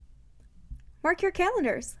Mark your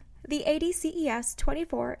calendars. The ADCES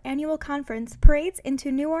 24 Annual Conference parades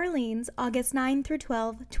into New Orleans August 9 through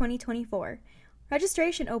 12, 2024.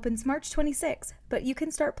 Registration opens March 26, but you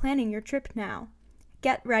can start planning your trip now.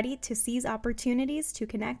 Get ready to seize opportunities to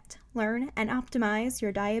connect, learn, and optimize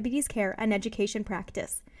your diabetes care and education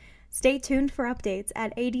practice. Stay tuned for updates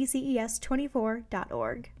at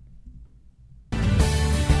adces24.org.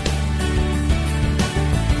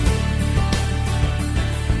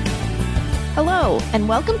 Hello, and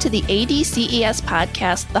welcome to the ADCES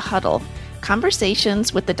podcast, The Huddle,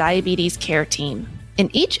 Conversations with the Diabetes Care Team.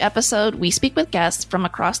 In each episode, we speak with guests from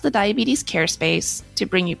across the diabetes care space to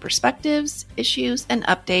bring you perspectives, issues, and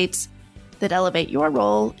updates that elevate your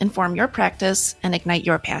role, inform your practice, and ignite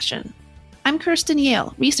your passion. I'm Kirsten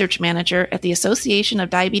Yale, Research Manager at the Association of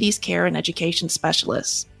Diabetes Care and Education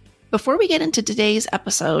Specialists. Before we get into today's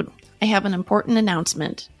episode, I have an important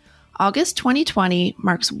announcement. August 2020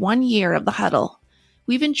 marks 1 year of The Huddle.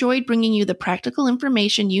 We've enjoyed bringing you the practical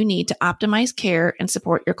information you need to optimize care and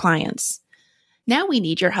support your clients. Now we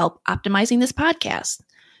need your help optimizing this podcast.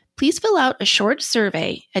 Please fill out a short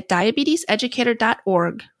survey at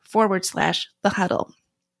diabeteseducator.org/The Huddle.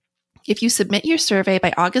 If you submit your survey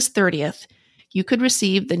by August 30th, you could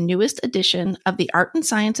receive the newest edition of the Art and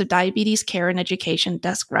Science of Diabetes Care and Education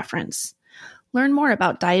Desk Reference. Learn more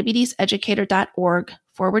about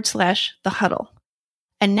diabeteseducator.org/The Huddle.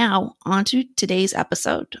 And now, on to today's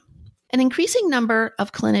episode. An increasing number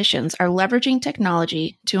of clinicians are leveraging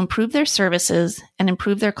technology to improve their services and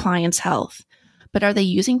improve their clients' health. But are they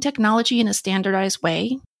using technology in a standardized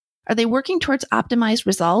way? Are they working towards optimized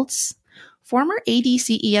results? Former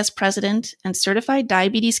ADCES President and Certified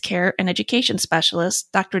Diabetes Care and Education Specialist,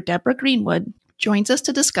 Dr. Deborah Greenwood, joins us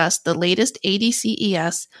to discuss the latest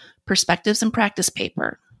ADCES Perspectives and Practice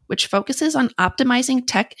paper, which focuses on optimizing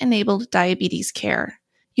tech-enabled diabetes care.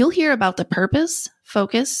 You'll hear about the purpose,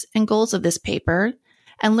 focus, and goals of this paper,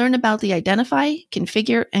 and learn about the Identify,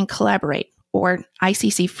 Configure, and Collaborate, or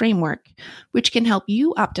ICC framework, which can help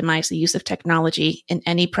you optimize the use of technology in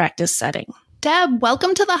any practice setting. Deb,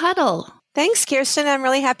 welcome to The Huddle. Thanks, Kirsten. I'm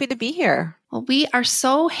really happy to be here. Well, we are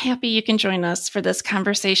so happy you can join us for this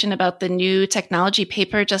conversation about the new technology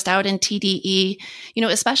paper just out in TDE,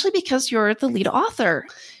 especially because you're the lead author.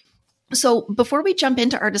 So before we jump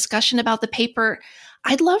into our discussion about the paper,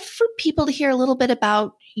 I'd love for people to hear a little bit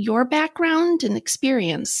about your background and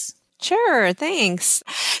experience. Sure, thanks.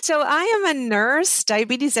 So I am a nurse,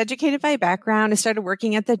 diabetes educated by background. I started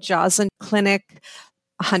working at the Joslin Clinic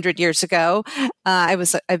 100 years ago.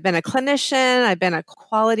 I've been a clinician. I've been a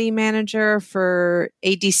quality manager for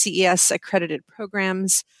ADCES accredited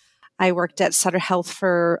programs. I worked at Sutter Health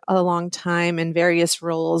for a long time in various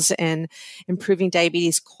roles in improving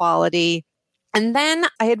diabetes quality. And then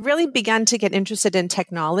I had really begun to get interested in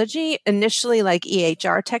technology, initially like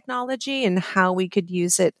EHR technology and how we could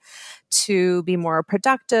use it to be more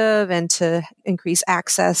productive and to increase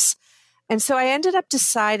access. And so I ended up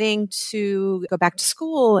deciding to go back to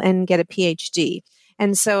school and get a PhD.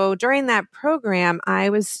 And so during that program, I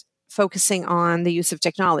was focusing on the use of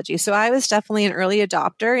technology. So I was definitely an early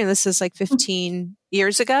adopter, and this is like 15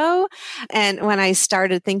 years ago. And when I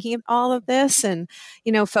started thinking of all of this and,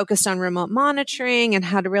 focused on remote monitoring and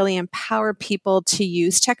how to really empower people to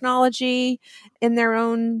use technology in their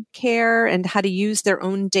own care and how to use their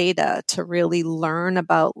own data to really learn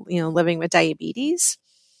about, living with diabetes.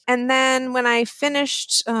 And then when I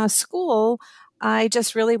finished school, I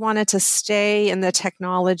just really wanted to stay in the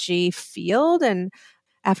technology field, and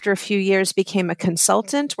after a few years became a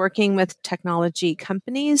consultant working with technology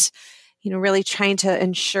companies, really trying to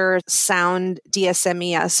ensure sound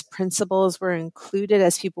DSMES principles were included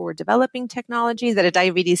as people were developing technology, that a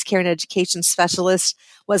diabetes care and education specialist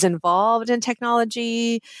was involved in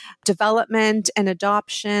technology development and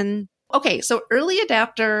adoption. Okay, so early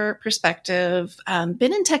adapter perspective,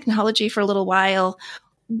 been in technology for a little while.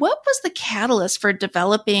 What was the catalyst for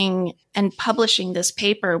developing and publishing this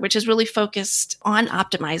paper, which is really focused on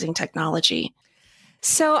optimizing technology?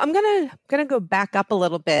 So I'm gonna go back up a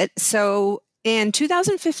little bit. So in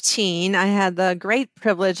 2015, I had the great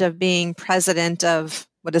privilege of being president of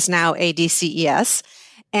what is now ADCES.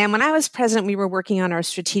 And when I was president, we were working on our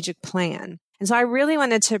strategic plan. And so I really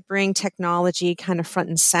wanted to bring technology kind of front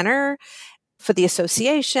and center for the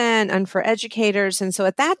association and for educators. And so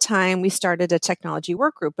at that time, we started a technology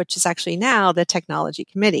work group, which is actually now the technology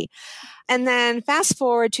committee. And then fast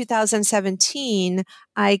forward 2017,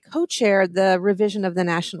 I co-chaired the revision of the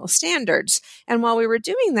national standards. And while we were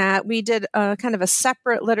doing that, we did a kind of a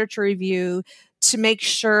separate literature review to make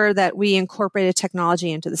sure that we incorporated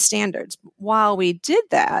technology into the standards. While we did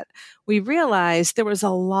that, we realized there was a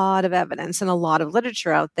lot of evidence and a lot of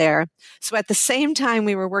literature out there. So at the same time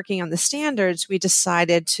we were working on the standards, we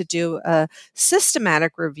decided to do a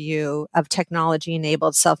systematic review of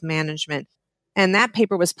technology-enabled self-management. And that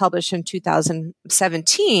paper was published in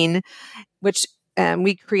 2017, which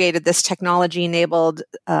we created this technology-enabled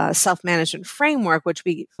self-management framework, which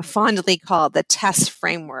we fondly call the TESS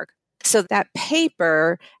framework. So that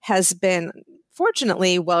paper has been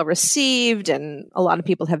fortunately well received, and a lot of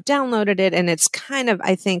people have downloaded it. And it's kind of,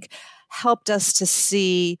 I think, helped us to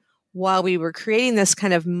see, while we were creating this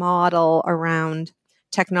kind of model around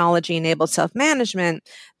technology-enabled self-management,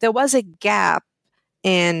 there was a gap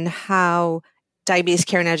in how diabetes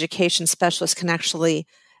care and education specialists can actually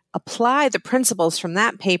apply the principles from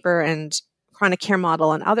that paper and chronic care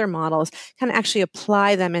model and other models, can actually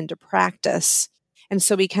apply them into practice. And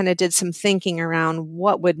so we kind of did some thinking around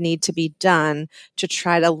what would need to be done to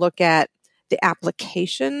try to look at the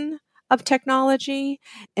application of technology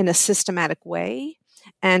in a systematic way.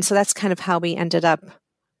 And so that's kind of how we ended up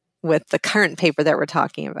with the current paper that we're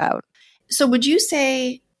talking about. So would you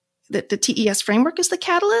say that the TES framework is the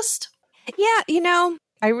catalyst? Yeah,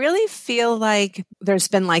 I really feel like there's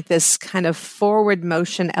been like this kind of forward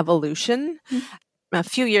motion evolution. Mm-hmm. A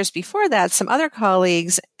few years before that, some other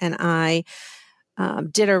colleagues and I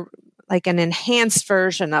did an enhanced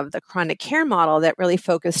version of the chronic care model that really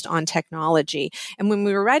focused on technology. And when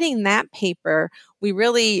we were writing that paper, we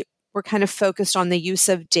really were kind of focused on the use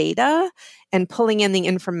of data and pulling in the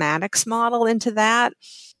informatics model into that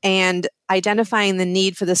and identifying the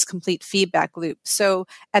need for this complete feedback loop. So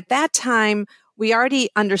at that time, we already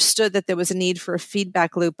understood that there was a need for a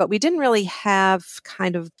feedback loop, but we didn't really have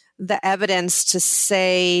kind of the evidence to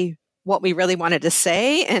say what we really wanted to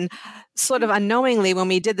say. And sort of unknowingly, when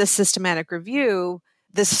we did this systematic review,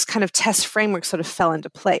 this kind of TESS framework sort of fell into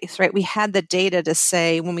place, right? We had the data to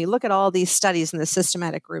say, when we look at all these studies in the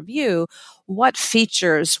systematic review, what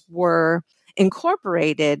features were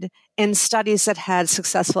incorporated in studies that had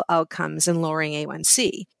successful outcomes in lowering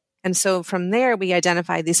A1C. And so from there, we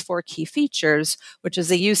identified these 4 key features, which is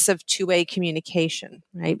the use of two-way communication,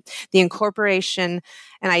 right? The incorporation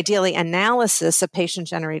and ideally analysis of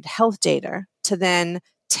patient-generated health data to then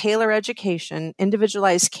tailor education,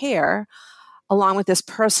 individualized care, along with this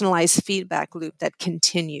personalized feedback loop that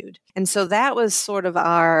continued. And so that was sort of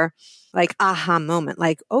our aha moment,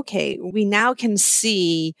 okay, we now can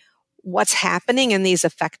see what's happening in these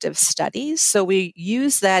effective studies. So we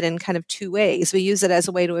use that in kind of 2 ways. We use it as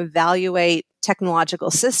a way to evaluate technological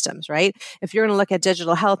systems, right? If you're going to look at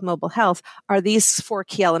digital health, mobile health, are these 4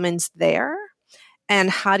 key elements there? And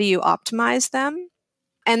how do you optimize them?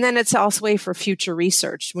 And then it's also a way for future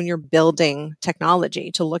research when you're building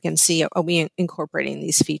technology to look and see, are we incorporating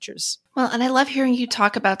these features? Well, and I love hearing you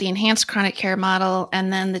talk about the enhanced chronic care model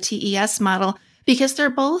and then the TES model, because they're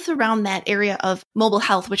both around that area of mobile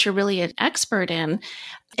health, which you're really an expert in.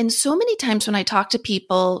 And so many times when I talk to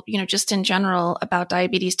people, just in general about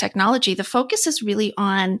diabetes technology, the focus is really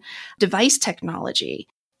on device technology.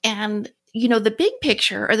 And, the big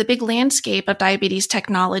picture or the big landscape of diabetes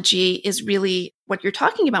technology is really what you're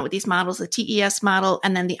talking about with these models, the TES model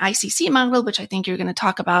and then the ICC model, which I think you're going to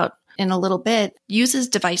talk about in a little bit, uses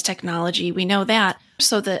device technology. We know that.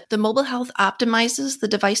 So the mobile health optimizes the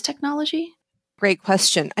device technology? Great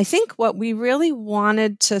question. I think what we really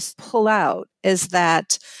wanted to pull out is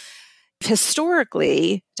that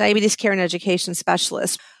historically, diabetes care and education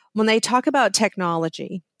specialists, when they talk about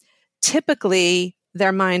technology, typically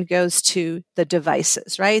their mind goes to the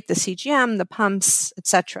devices, right? The CGM, the pumps,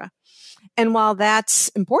 etc. And while that's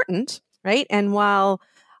important, right? And while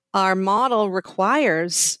our model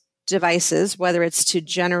requires devices, whether it's to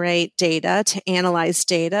generate data, to analyze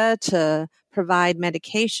data, to provide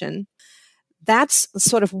medication, that's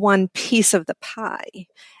sort of one piece of the pie.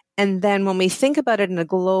 And then when we think about it in a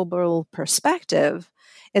global perspective,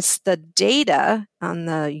 it's the data on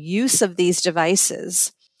the use of these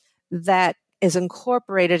devices that is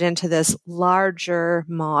incorporated into this larger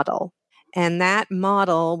model. And that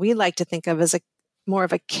model we like to think of as more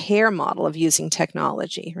of a care model of using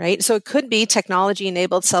technology, right? So it could be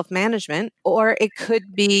technology-enabled self-management, or it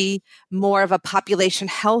could be more of a population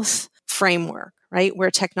health framework, right?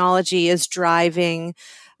 Where technology is driving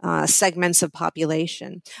segments of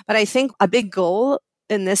population. But I think a big goal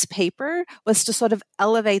in this paper was to sort of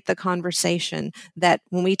elevate the conversation that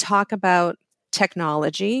when we talk about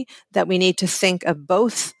technology, that we need to think of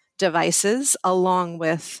both devices along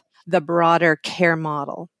with the broader care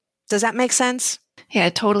model. Does that make sense? Yeah,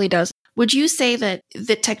 it totally does. Would you say that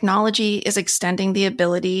the technology is extending the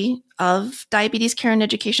ability of diabetes care and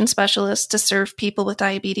education specialists to serve people with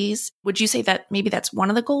diabetes? Would you say that maybe that's one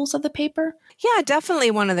of the goals of the paper? Yeah,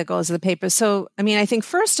 definitely one of the goals of the paper. So, I think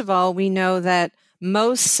first of all, we know that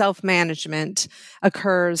most self-management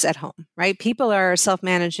occurs at home, right? People are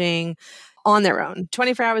self-managing on their own,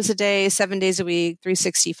 24 hours a day, 7 days a week,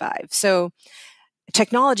 365. So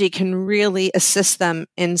technology can really assist them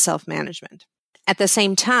in self-management. At the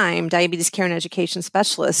same time, diabetes care and education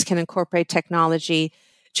specialists can incorporate technology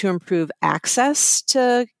to improve access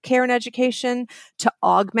to care and education, to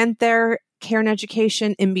augment their care and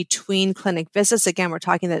education in between clinic visits. Again, we're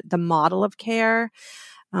talking the model of care,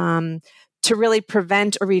 to really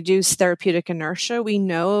prevent or reduce therapeutic inertia. We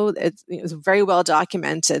know it's very well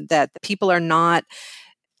documented that people are not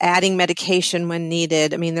adding medication when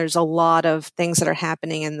needed. There's a lot of things that are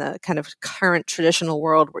happening in the kind of current traditional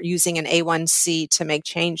world. We're using an A1C to make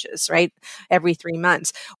changes, right? Every 3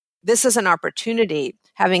 months. This is an opportunity,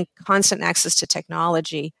 having constant access to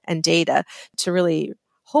technology and data, to really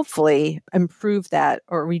hopefully improve that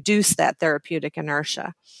or reduce that therapeutic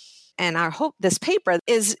inertia. And our hope, this paper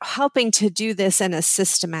is helping to do this in a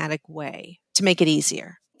systematic way to make it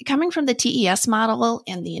easier. Coming from the TES model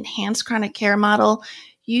and the enhanced chronic care model,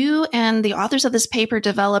 you and the authors of this paper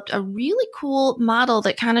developed a really cool model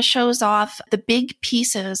that kind of shows off the big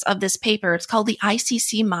pieces of this paper. It's called the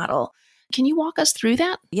ICC model. Can you walk us through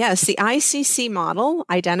that? Yes, the ICC model,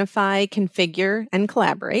 Identify, Configure, and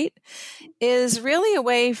Collaborate, is really a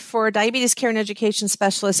way for diabetes care and education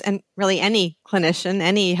specialists, and really any clinician,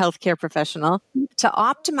 any healthcare professional, to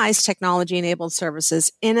optimize technology-enabled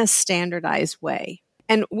services in a standardized way.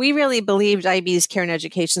 And we really believe diabetes care and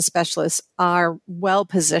education specialists are well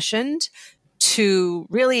positioned to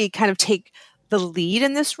really kind of take the lead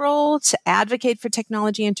in this role, to advocate for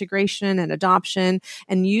technology integration and adoption,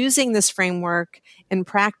 and using this framework in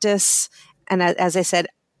practice. And as I said,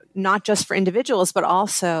 not just for individuals, but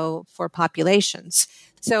also for populations.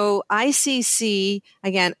 So ICC,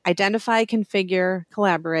 again, Identify, Configure,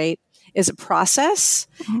 Collaborate, is a process.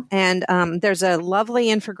 And there's a lovely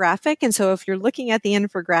infographic. And so if you're looking at the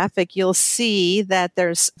infographic, you'll see that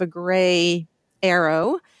there's a gray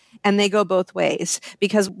arrow, and they go both ways,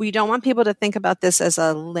 because we don't want people to think about this as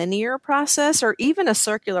a linear process or even a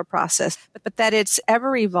circular process, but that it's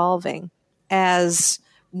ever evolving. As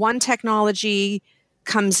one technology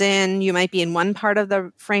comes in, you might be in one part of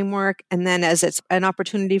the framework, and then as it's an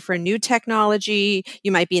opportunity for a new technology,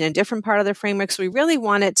 you might be in a different part of the framework. So we really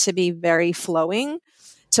want it to be very flowing,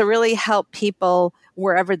 to really help people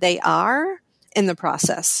wherever they are in the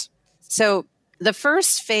process. So the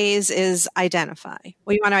first phase is identify.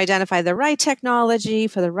 We want to identify the right technology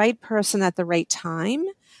for the right person at the right time.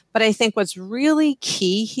 But I think what's really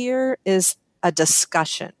key here is a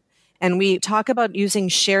discussion. And we talk about using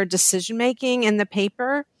shared decision-making in the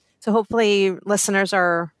paper. So hopefully listeners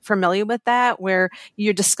are familiar with that, where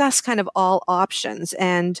you discuss kind of all options.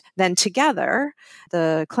 And then together,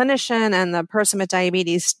 the clinician and the person with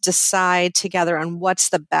diabetes decide together on what's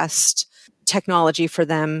the best technology for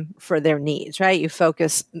them, for their needs, right? You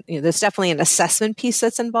focus, there's definitely an assessment piece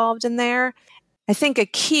that's involved in there. I think a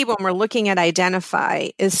key when we're looking at Identify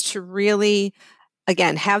is to really,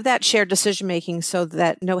 again, have that shared decision-making so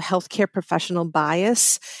that no healthcare professional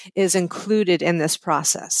bias is included in this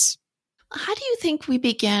process. How do you think we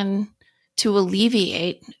begin to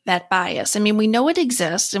alleviate that bias? We know it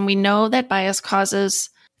exists, and we know that bias causes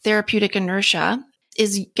therapeutic inertia.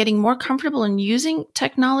 Is getting more comfortable in using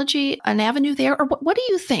technology an avenue there? Or what do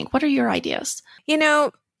you think? What are your ideas?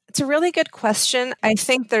 It's a really good question. I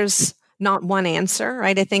think there's not one answer,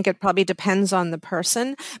 right? I think it probably depends on the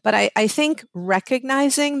person. But I think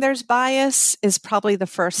recognizing there's bias is probably the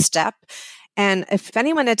first step. And if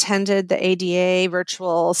anyone attended the ADA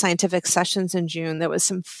virtual scientific sessions in June, there was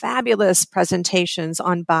some fabulous presentations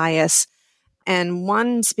on bias. And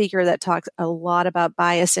one speaker that talks a lot about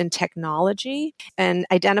bias in technology and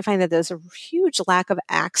identifying that there's a huge lack of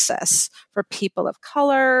access for people of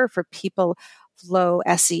color, for people low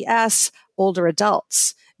SES, older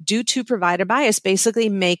adults, due to provider bias, basically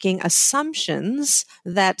making assumptions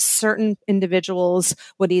that certain individuals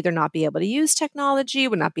would either not be able to use technology,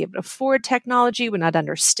 would not be able to afford technology, would not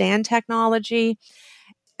understand technology.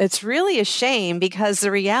 It's really a shame, because the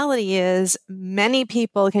reality is many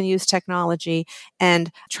people can use technology,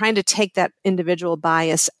 and trying to take that individual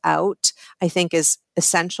bias out, I think, is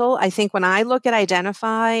essential. I think when I look at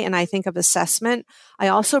Identify and I think of assessment, I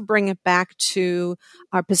also bring it back to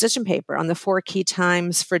our position paper on the 4 key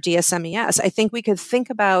times for DSMES. I think we could think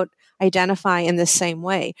about identify in the same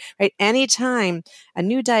way, right? Anytime a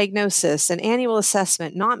new diagnosis, an annual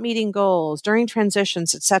assessment, not meeting goals, during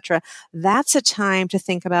transitions, etc., that's a time to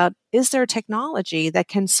think about, is there technology that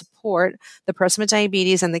can support the person with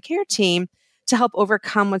diabetes and the care team to help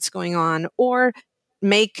overcome what's going on or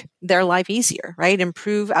make their life easier, right?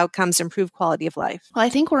 Improve outcomes, improve quality of life. Well, I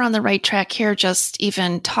think we're on the right track here, just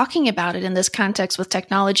even talking about it in this context with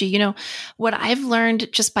technology. You know, what I've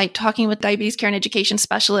learned just by talking with diabetes care and education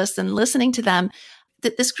specialists and listening to them,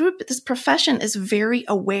 that this group, this profession is very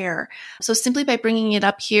aware. So simply by bringing it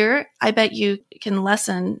up here, I bet you can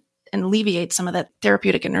lessen and alleviate some of that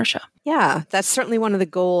therapeutic inertia. Yeah, that's certainly one of the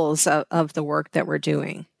goals of the work that we're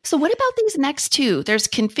doing. So what about these next two? There's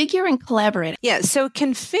configure and collaborate. Yeah, so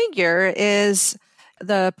configure is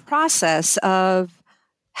the process of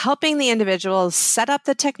helping the individual set up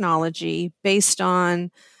the technology based on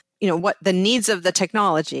what the needs of the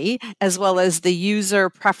technology, as well as the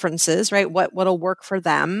user preferences, right? What'll work for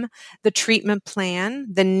them, the treatment plan,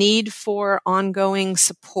 the need for ongoing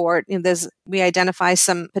support. We identify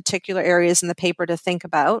some particular areas in the paper to think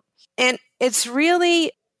about. And it's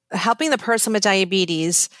really helping the person with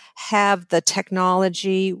diabetes have the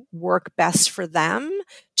technology work best for them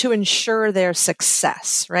to ensure their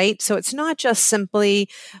success, right? So it's not just simply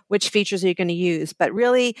which features are you going to use, but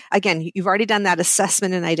really, again, you've already done that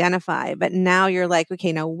assessment and identify, but now you're like,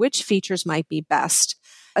 okay, now which features might be best?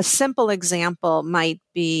 A simple example might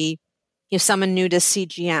be someone new to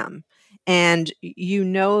CGM. And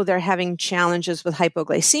they're having challenges with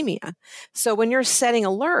hypoglycemia. So when you're setting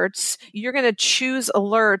alerts, you're going to choose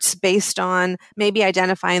alerts based on maybe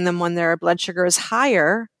identifying them when their blood sugar is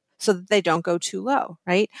higher so that they don't go too low,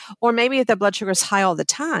 right? Or maybe if the blood sugar is high all the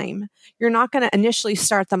time, you're not going to initially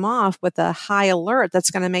start them off with a high alert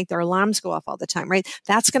that's going to make their alarms go off all the time, right?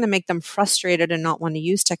 That's going to make them frustrated and not want to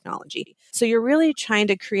use technology. So you're really trying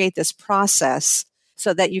to create this process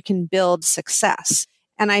so that you can build success.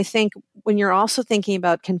 And I think when you're also thinking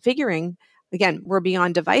about configuring, again, we're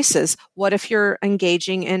beyond devices. What if you're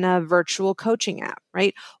engaging in a virtual coaching app,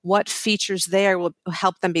 right? What features there will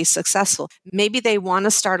help them be successful? Maybe they want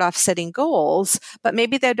to start off setting goals, but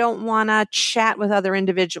maybe they don't want to chat with other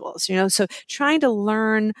individuals, so trying to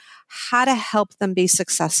learn how to help them be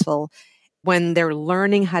successful when they're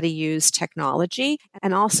learning how to use technology,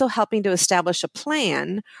 and also helping to establish a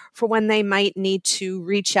plan for when they might need to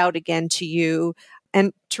reach out again to you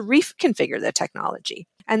and to reconfigure the technology.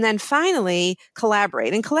 And then finally,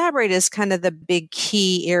 collaborate. And collaborate is kind of the big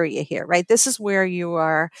key area here, right? This is where you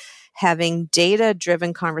are having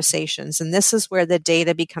data-driven conversations. And this is where the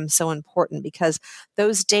data becomes so important, because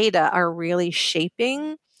those data are really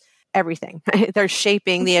shaping everything. They're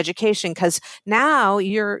shaping the education, because now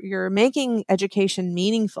you're making education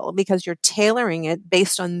meaningful because you're tailoring it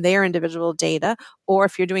based on their individual data, or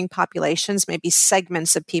if you're doing populations, maybe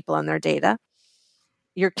segments of people and their data.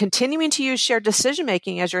 You're continuing to use shared decision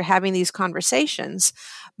making as you're having these conversations,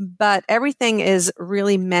 but everything is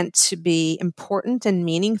really meant to be important and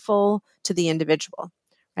meaningful to the individual,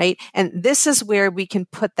 right? And this is where we can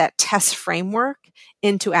put that test framework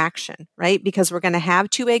into action, right? Because we're going to have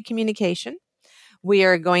two-way communication. We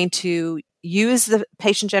are going to use the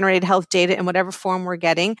patient-generated health data in whatever form we're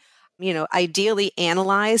getting, ideally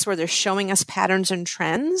analyze where they're showing us patterns and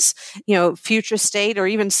trends, future state, or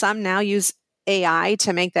even some now use AI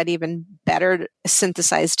to make that even better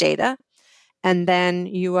synthesized data. And then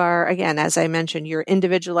you are, again, as I mentioned, you're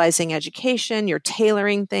individualizing education, you're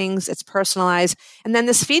tailoring things, it's personalized. And then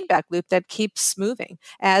this feedback loop that keeps moving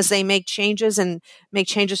as they make changes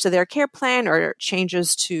to their care plan or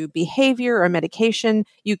changes to behavior or medication,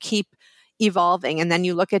 you keep evolving. And then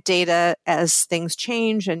you look at data as things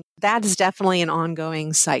change. And that is definitely an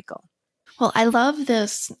ongoing cycle. Well, I love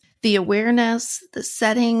this, the awareness, the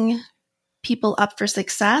setting people up for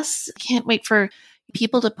success. Can't wait for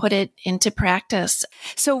people to put it into practice.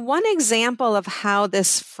 So one example of how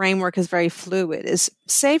this framework is very fluid is,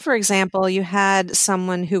 say, for example, you had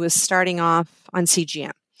someone who was starting off on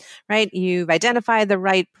CGM, right? You've identified the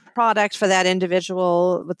right product for that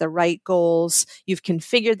individual with the right goals. You've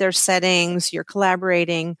configured their settings. You're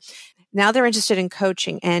collaborating. Now they're interested in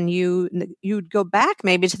coaching, and you'd go back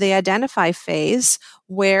maybe to the identify phase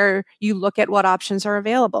where you look at what options are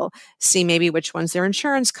available, see maybe which ones their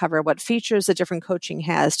insurance cover, what features the different coaching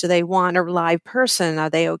has. Do they want a live person? Are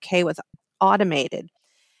they okay with automated?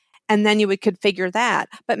 And then you would configure that.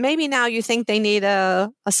 But maybe now you think they need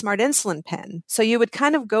a smart insulin pen. So you would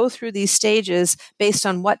kind of go through these stages based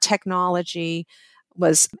on what technology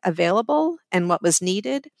was available and what was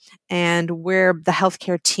needed and where the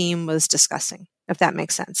healthcare team was discussing, if that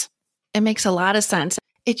makes sense. It makes a lot of sense.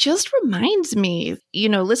 It just reminds me,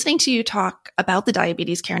 listening to you talk about the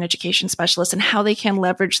diabetes care and education specialists and how they can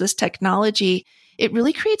leverage this technology, it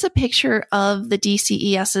really creates a picture of the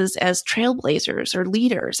DCESs as trailblazers or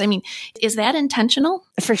leaders. I mean, is that intentional?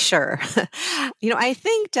 For sure. I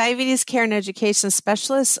think diabetes care and education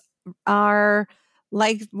specialists are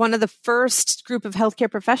like one of the first group of healthcare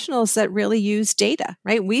professionals that really use data,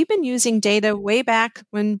 right? We've been using data way back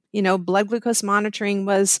when, blood glucose monitoring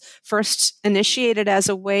was first initiated as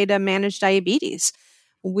a way to manage diabetes.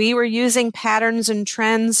 We were using patterns and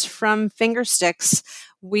trends from finger sticks.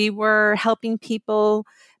 We were helping people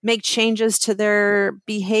make changes to their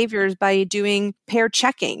behaviors by doing pair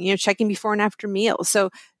checking, checking before and after meals. So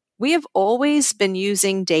we have always been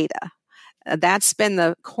using data. That's been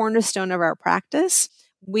the cornerstone of our practice.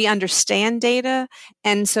 We understand data.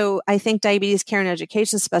 And so I think diabetes care and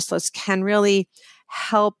education specialists can really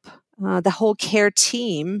help the whole care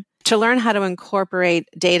team to learn how to incorporate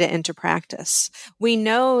data into practice. We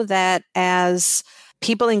know that as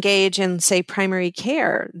people engage in, say, primary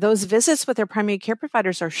care, those visits with their primary care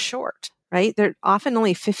providers are short, right? They're often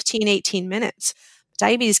only 15, 18 minutes.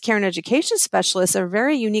 Diabetes care and education specialists are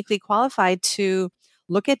very uniquely qualified to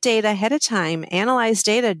look at data ahead of time, analyze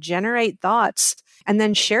data, generate thoughts, and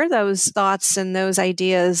then share those thoughts and those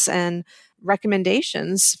ideas and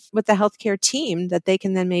recommendations with the healthcare team that they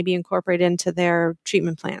can then maybe incorporate into their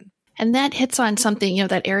treatment plan. And that hits on something,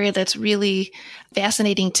 that area that's really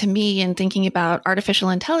fascinating to me in thinking about artificial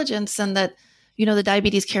intelligence, and that, the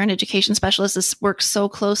diabetes care and education specialists work so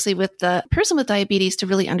closely with the person with diabetes to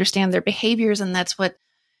really understand their behaviors. And that's what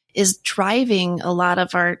is driving a lot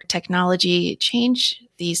of our technology change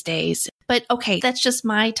these days. But okay, that's just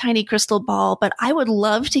my tiny crystal ball, but I would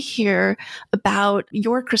love to hear about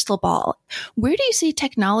your crystal ball. Where do you see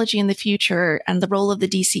technology in the future and the role of the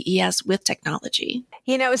DCES with technology?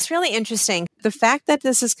 It's really interesting. The fact that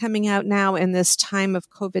this is coming out now in this time of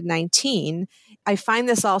COVID-19, I find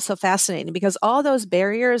this also fascinating because all those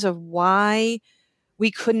barriers of why we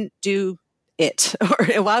couldn't do it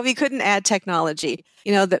or why we couldn't add technology,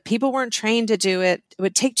 that people weren't trained to do it. It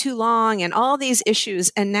would take too long and all these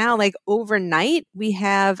issues. And now like overnight, we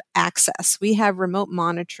have access, we have remote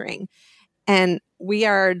monitoring, and we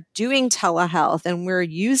are doing telehealth and we're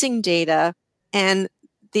using data, and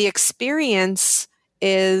the experience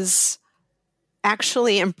is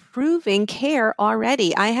actually improving care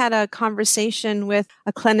already. I had a conversation with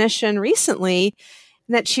a clinician recently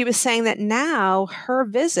that she was saying that now her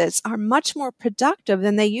visits are much more productive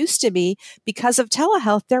than they used to be because of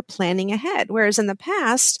telehealth. They're planning ahead. Whereas in the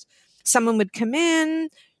past, someone would come in,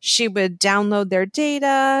 she would download their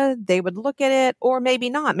data, they would look at it, or maybe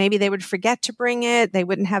not. Maybe they would forget to bring it. They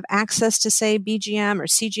wouldn't have access to, say, BGM or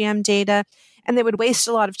CGM data, and they would waste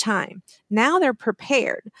a lot of time. Now they're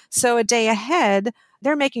prepared. So a day ahead,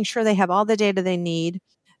 they're making sure they have all the data they need.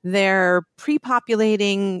 They're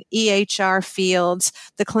pre-populating EHR fields.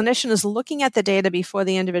 The clinician is looking at the data before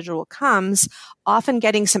the individual comes, often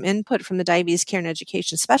getting some input from the diabetes care and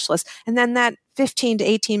education specialist. And then that 15 to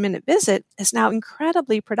 18-minute visit is now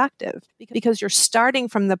incredibly productive because you're starting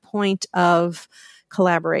from the point of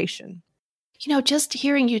collaboration. Just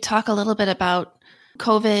hearing you talk a little bit about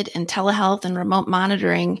COVID and telehealth and remote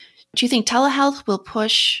monitoring, do you think telehealth will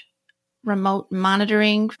push remote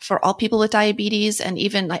monitoring for all people with diabetes? And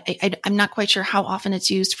even, I'm not quite sure how often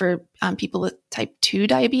it's used for people with type 2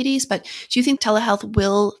 diabetes, but do you think telehealth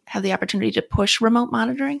will have the opportunity to push remote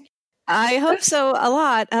monitoring? I hope so a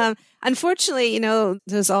lot. Unfortunately,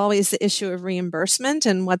 there's always the issue of reimbursement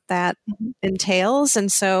and what that entails.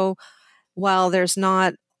 And so while there's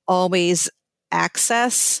not always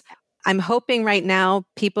access, I'm hoping right now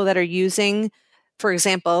people that are using, for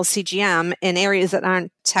example, CGM in areas that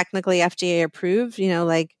aren't technically FDA approved,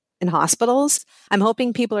 like in hospitals, I'm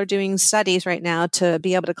hoping people are doing studies right now to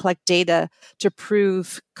be able to collect data to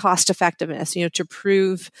prove cost effectiveness, to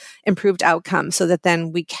prove improved outcomes so that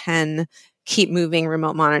then we can keep moving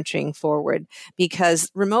remote monitoring forward. Because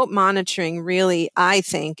remote monitoring really, I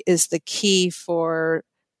think, is the key for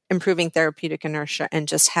improving therapeutic inertia and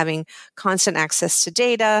just having constant access to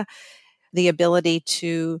data, the ability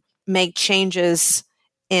to make changes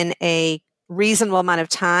in a reasonable amount of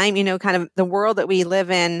time. Kind of the world that we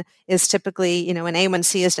live in is typically, an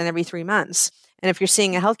A1C is done every 3 months. And if you're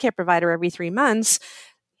seeing a healthcare provider every 3 months,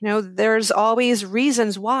 there's always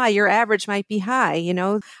reasons why your average might be high.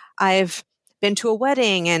 I've been to a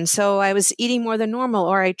wedding and so I was eating more than normal,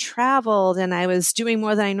 or I traveled and I was doing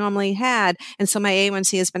more than I normally had. And so my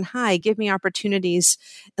A1C has been high. Give me opportunities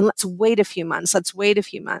and let's wait a few months.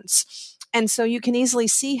 And so you can easily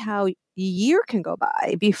see how a year can go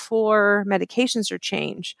by before medications are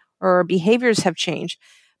changed or behaviors have changed.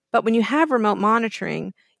 But when you have remote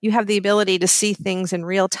monitoring, you have the ability to see things in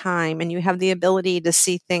real time, and you have the ability to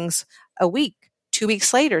see things a week, 2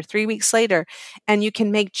 weeks later, 3 weeks later, and you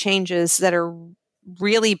can make changes that are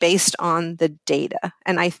really based on the data.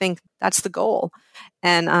 And I think that's the goal.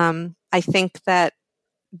 And I think that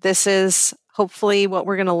this is hopefully what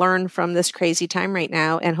we're going to learn from this crazy time right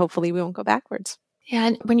now, and hopefully we won't go backwards. Yeah,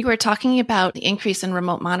 and when you were talking about the increase in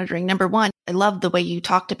remote monitoring, number one, I love the way you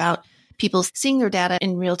talked about people seeing their data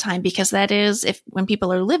in real time, because that is, when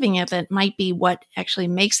people are living it, that might be what actually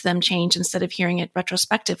makes them change instead of hearing it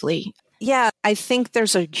retrospectively. Yeah, I think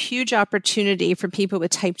there's a huge opportunity for people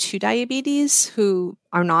with type 2 diabetes who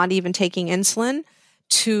are not even taking insulin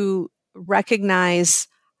to recognize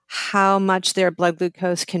how much their blood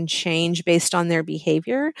glucose can change based on their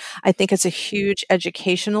behavior. I think it's a huge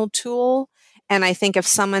educational tool. And I think if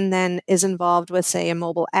someone then is involved with, say, a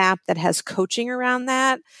mobile app that has coaching around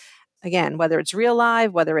that, again, whether it's real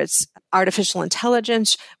live, whether it's artificial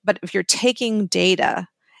intelligence, but if you're taking data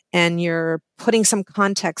and you're putting some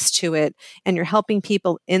context to it and you're helping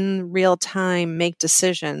people in real time make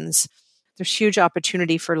decisions, there's huge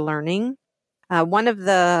opportunity for learning. One of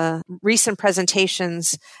the recent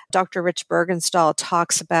presentations, Dr. Rich Bergenstahl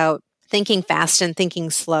talks about thinking fast and thinking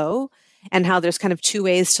slow, and how there's kind of two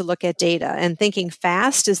ways to look at data. And thinking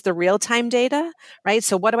fast is the real-time data, right?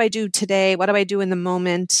 So what do I do today? What do I do in the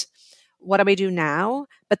moment? What do I do now?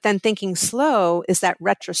 But then thinking slow is that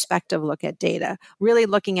retrospective look at data, really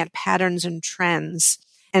looking at patterns and trends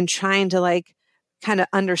and trying to kind of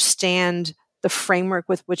understand the framework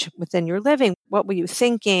within your living. What were you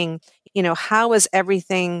thinking? How is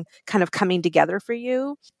everything kind of coming together for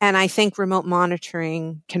you? And I think remote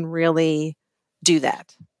monitoring can really do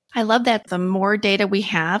that. I love that the more data we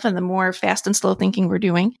have and the more fast and slow thinking we're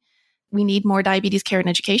doing, we need more diabetes care and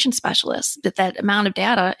education specialists. That amount of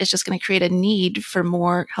data is just going to create a need for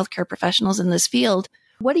more healthcare professionals in this field.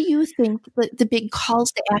 What do you think the big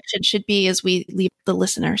calls to action should be as we leave the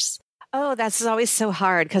listeners? Oh, that's always so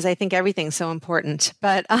hard because I think everything's so important.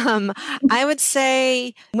 But I would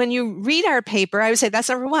say when you read our paper, I would say that's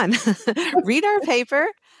number one. Read our paper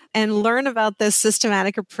and learn about this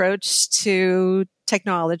systematic approach to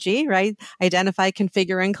technology, right? Identify,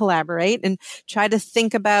 configure, and collaborate, and try to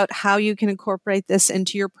think about how you can incorporate this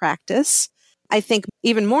into your practice. I think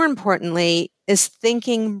even more importantly is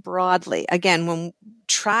thinking broadly. Again,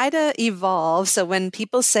 try to evolve. So when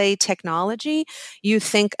people say technology, you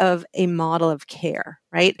think of a model of care,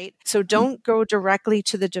 right? So don't go directly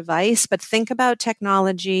to the device, but think about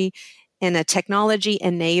technology in a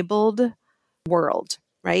technology-enabled world,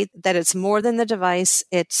 right? That it's more than the device.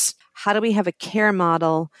 It's how do we have a care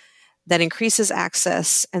model that increases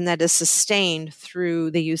access and that is sustained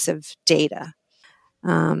through the use of data.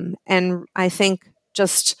 And I think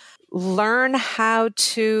just learn how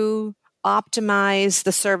to optimize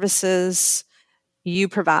the services you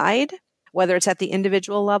provide, whether it's at the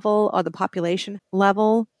individual level or the population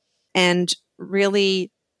level, and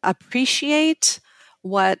really appreciate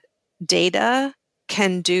what data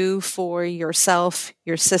can do for yourself,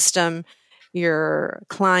 your system, your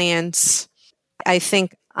clients. I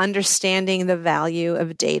think understanding the value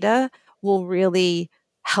of data will really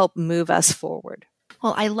help move us forward.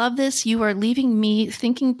 Well, I love this. You are leaving me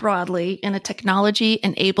thinking broadly in a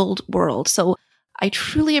technology-enabled world. So I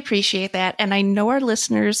truly appreciate that. And I know our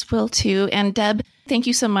listeners will too. And Deb, thank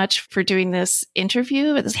you so much for doing this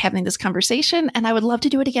interview, having this conversation. And I would love to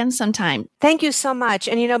do it again sometime. Thank you so much.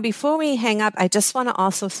 And before we hang up, I just want to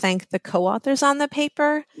also thank the co-authors on the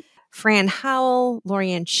paper, Fran Howell,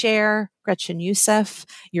 Lorianne Scher, Gretchen Youssef,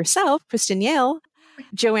 yourself, Kristen Yale,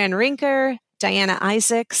 Joanne Rinker, Diana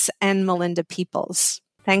Isaacs, and Melinda Peoples.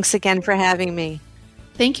 Thanks again for having me.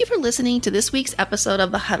 Thank you for listening to this week's episode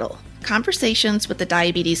of The Huddle, Conversations with the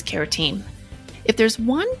Diabetes Care Team. If there's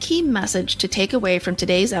one key message to take away from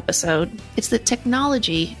today's episode, it's that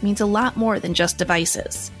technology means a lot more than just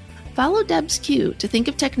devices. Follow Deb's cue to think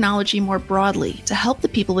of technology more broadly to help the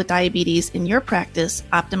people with diabetes in your practice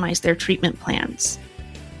optimize their treatment plans.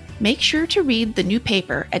 Make sure to read the new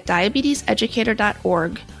paper at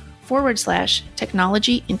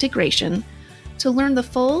diabetieseducator.org/technology integration to learn the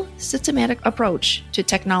full systematic approach to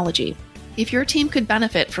technology. If your team could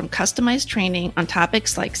benefit from customized training on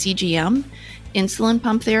topics like CGM, insulin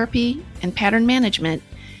pump therapy, and pattern management,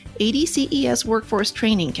 ADCES workforce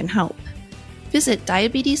training can help. Visit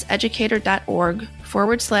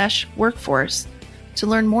diabetieseducator.org/workforce to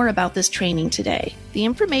learn more about this training today. The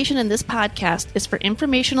information in this podcast is for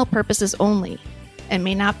informational purposes only and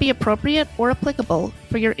may not be appropriate or applicable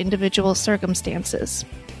for your individual circumstances.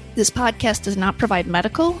 This podcast does not provide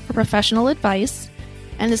medical or professional advice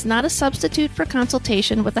and is not a substitute for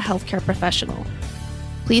consultation with a healthcare professional.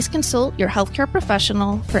 Please consult your healthcare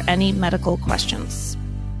professional for any medical questions.